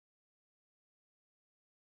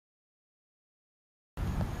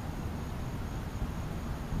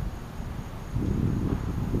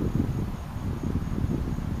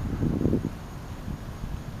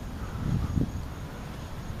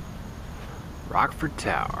Rockford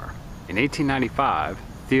Tower. In 1895,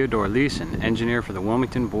 Theodore Leeson, engineer for the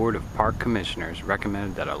Wilmington Board of Park Commissioners,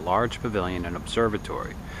 recommended that a large pavilion and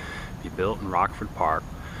observatory be built in Rockford Park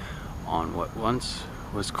on what once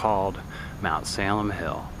was called Mount Salem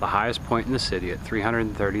Hill, the highest point in the city at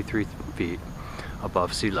 333 feet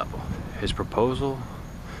above sea level. His proposal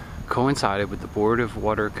coincided with the Board of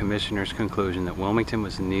Water Commissioners' conclusion that Wilmington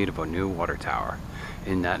was in need of a new water tower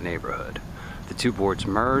in that neighborhood. The two boards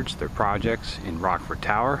merged their projects in Rockford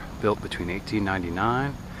Tower, built between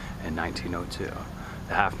 1899 and 1902.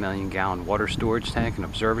 The half-million-gallon water storage tank and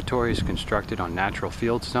observatory is constructed on natural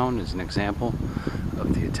fieldstone as an example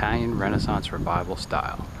of the Italian Renaissance Revival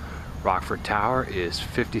style. Rockford Tower is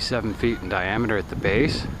 57 feet in diameter at the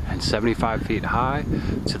base and 75 feet high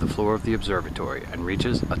to the floor of the observatory, and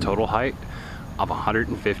reaches a total height of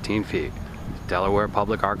 115 feet. Delaware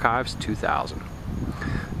Public Archives, 2000.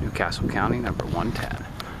 Newcastle County, number 110.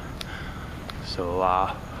 So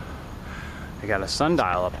they got a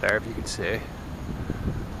sundial up there, if you can see.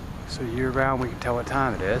 So year round we can tell what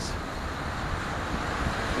time it is.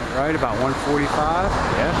 Right, about 1:45.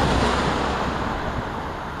 Yeah.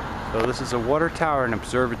 So this is a water tower and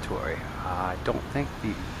observatory. I don't think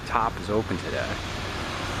the top is open today.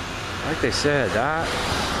 Like they said, that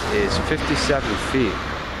is 57 feet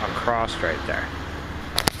across right there.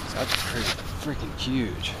 So that's pretty freaking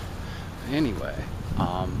huge. Anyway,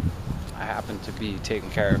 I happen to be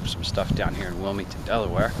taking care of some stuff down here in Wilmington,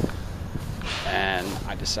 Delaware, and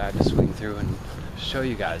I decided to swing through and show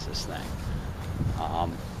you guys this thing.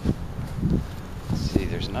 Let's see,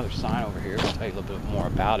 there's another sign over here. I'll tell you a little bit more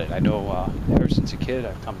about it. I know ever since a kid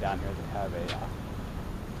I've come down here. They have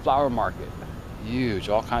a flower market, huge,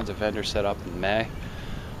 all kinds of vendors set up in May.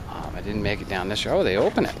 I didn't make it down this year. Oh, they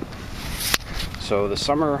open it. So the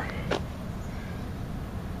summer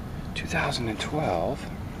 2012,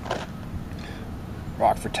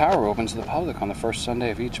 Rockford Tower opens to the public on the first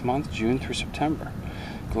Sunday of each month, June through September.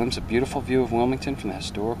 Glimpse a beautiful view of Wilmington from the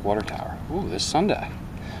historic water tower. Ooh, this Sunday,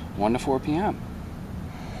 1 to 4 p.m.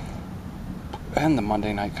 And the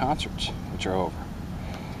Monday night concerts, which are over.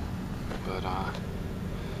 But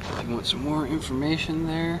if you want some more information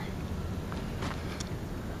there,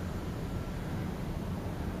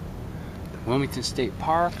 the Wilmington State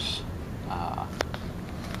Parks, I'll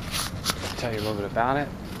tell you a little bit about it.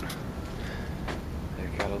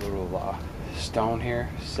 They've got a little stone here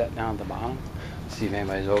set down at the bottom. See if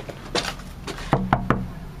anybody's open.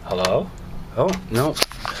 Hello? Oh, no.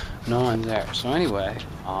 No one's there. So anyway,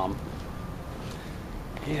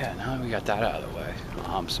 yeah, now that we got that out of the way,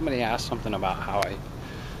 somebody asked something about how I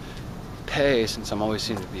pay, since I'm always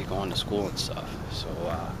seem to be going to school and stuff. So,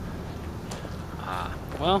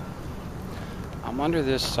 well, I'm under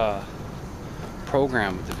this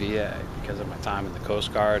program with the VA because of my time in the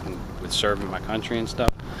Coast Guard and with serving my country and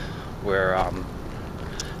stuff, where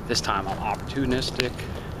this time I'm opportunistic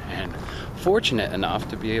and fortunate enough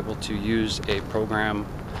to be able to use a program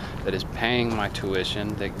that is paying my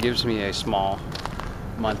tuition, that gives me a small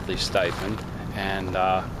monthly stipend, and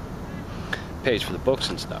pays for the books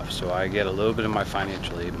and stuff. So I get a little bit of my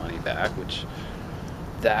financial aid money back, which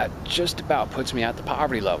that just about puts me at the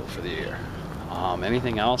poverty level for the year.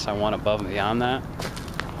 Anything else I want above and beyond that,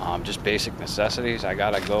 just basic necessities. I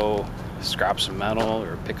gotta go scrap some metal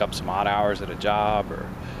or pick up some odd hours at a job or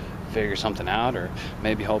figure something out, or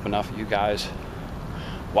maybe hope enough of you guys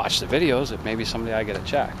watch the videos that maybe someday I get a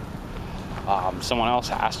check. Someone else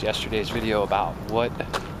asked yesterday's video about what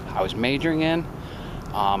I was majoring in.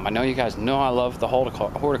 I know you guys know I love the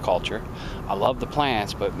horticulture. I love the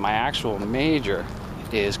plants, but my actual major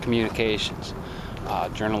is communications,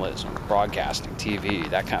 journalism, broadcasting, TV,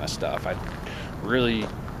 that kind of stuff. I really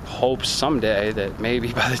hope someday that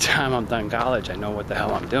maybe by the time I'm done college, I know what the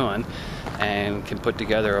hell I'm doing and can put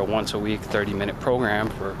together a once-a-week 30-minute program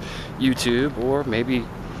for YouTube, or maybe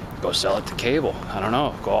go sell it to cable. I don't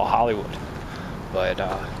know, go all Hollywood. But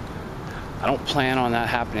I don't plan on that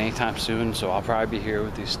happening anytime soon, so I'll probably be here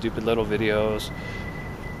with these stupid little videos,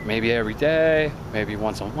 maybe every day, maybe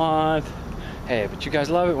once a month. Hey, but you guys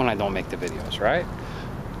love it when I don't make the videos, right?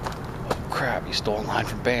 Oh crap, you stole a line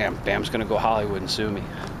from Bam. Bam's gonna go Hollywood and sue me.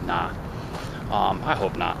 Nah, I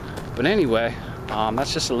hope not. But anyway,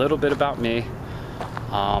 that's just a little bit about me.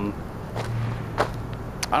 I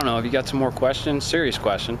don't know, if you got some more questions, serious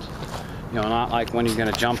questions, you know, not like when you're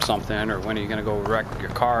gonna jump something or when you're gonna go wreck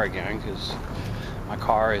your car again, because my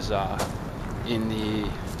car is in the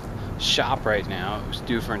shop right now. It was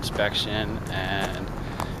due for inspection, and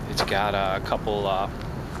it's got a couple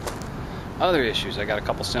other issues. I got a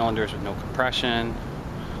couple cylinders with no compression,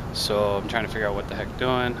 so I'm trying to figure out what the heck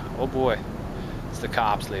doing. Oh boy, it's the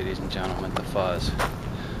cops, ladies and gentlemen, the fuzz.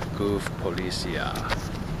 Goof Policia.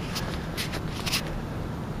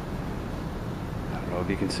 I don't know if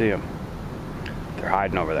you can see them. They're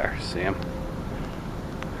hiding over there. See them?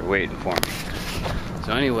 They're waiting for me.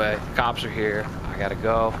 So anyway, cops are here. I gotta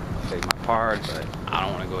go. I'll take my part, but I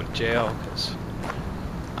don't want to go to jail because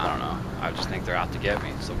I don't know. I just think they're out to get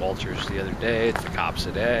me. It's the vultures the other day. It's the cops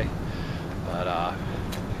today. But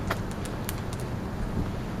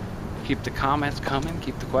keep the comments coming.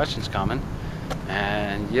 Keep the questions coming.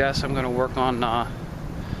 And yes, I'm gonna work on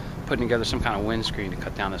putting together some kind of windscreen to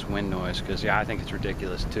cut down this wind noise, because yeah, I think it's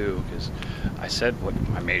ridiculous too, because I said what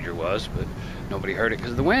my major was, but nobody heard it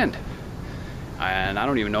because of the wind, and I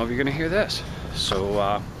don't even know if you're gonna hear this.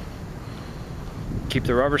 So keep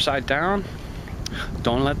the rubber side down,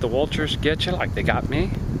 don't let the vultures get you like they got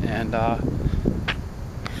me, and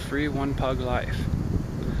free one pug life,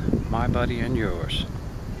 my buddy and yours.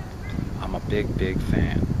 I'm a big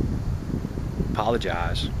fan.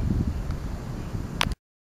 Apologize.